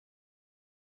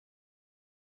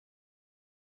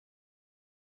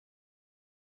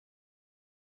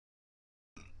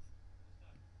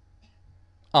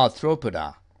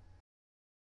Arthropoda.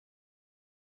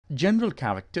 General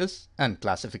characters and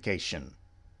classification.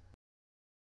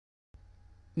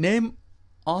 Name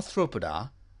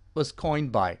Arthropoda was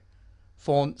coined by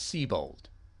von Siebold.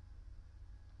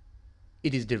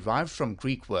 It is derived from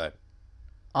Greek word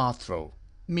arthro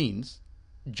means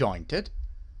jointed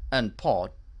and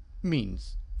pod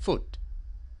means foot.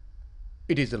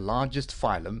 It is the largest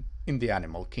phylum in the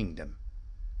animal kingdom.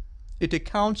 It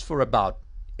accounts for about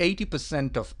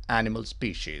 80% of animal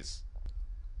species.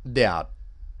 They are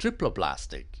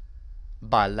triploblastic,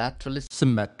 bilaterally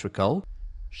symmetrical,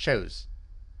 shows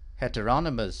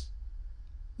heteronymous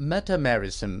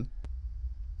metamerism,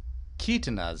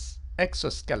 chitinous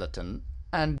exoskeleton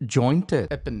and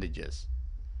jointed appendages,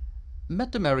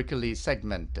 metamerically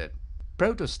segmented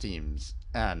protostemes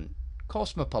and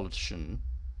cosmopolitan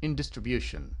in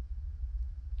distribution.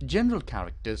 General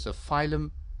characters of phylum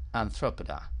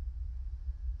Arthropoda.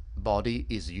 Body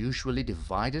is usually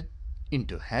divided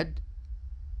into head,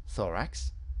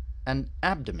 thorax, and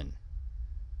abdomen.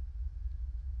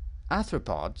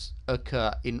 Arthropods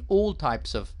occur in all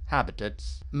types of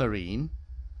habitats: marine,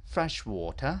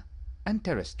 freshwater, and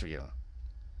terrestrial.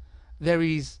 There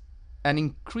is an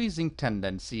increasing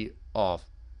tendency of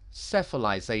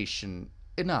cephalization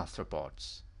in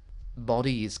arthropods.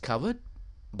 Body is covered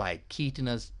by a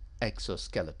chitinous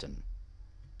exoskeleton.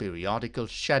 Periodical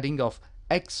shedding of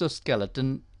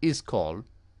exoskeleton is called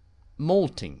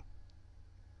molting.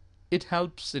 It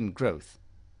helps in growth.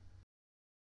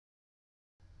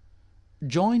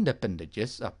 Joined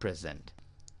appendages are present.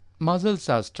 Muscles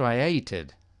are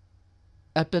striated.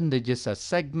 Appendages are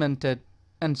segmented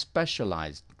and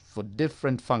specialized for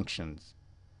different functions.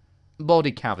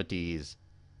 Body cavity is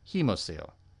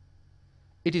hemocoel.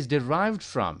 It is derived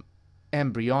from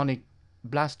embryonic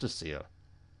blastocoel,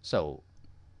 so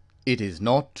it is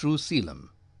not true coelom.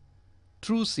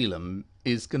 True coelom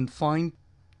is confined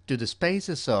to the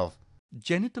spaces of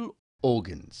genital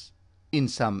organs in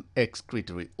some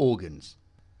excretory organs.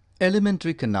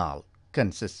 Alimentary canal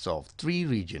consists of three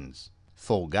regions: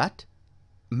 foregut,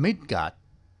 midgut,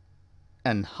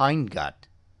 and hindgut.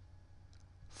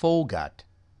 Foregut.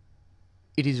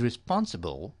 It is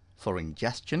responsible for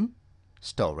ingestion,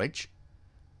 storage,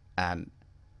 and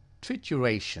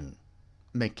trituration,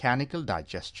 mechanical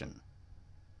digestion.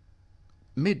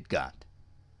 Midgut.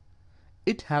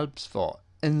 It helps for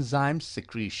enzyme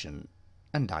secretion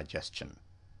and digestion.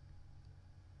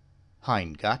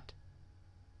 Hindgut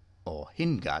or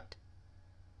hindgut.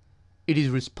 It is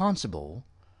responsible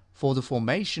for the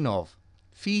formation of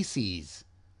feces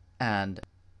and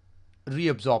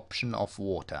reabsorption of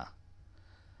water.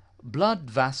 Blood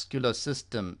vascular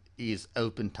system is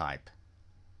open type.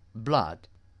 Blood,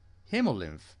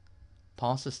 hemolymph,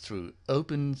 passes through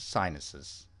open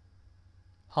sinuses.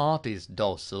 Heart is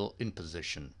dorsal in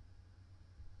position.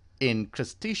 In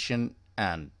crustacean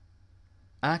and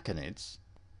aconids,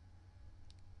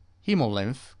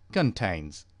 hemolymph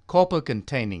contains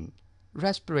copper-containing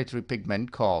respiratory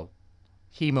pigment called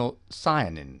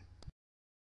hemocyanin.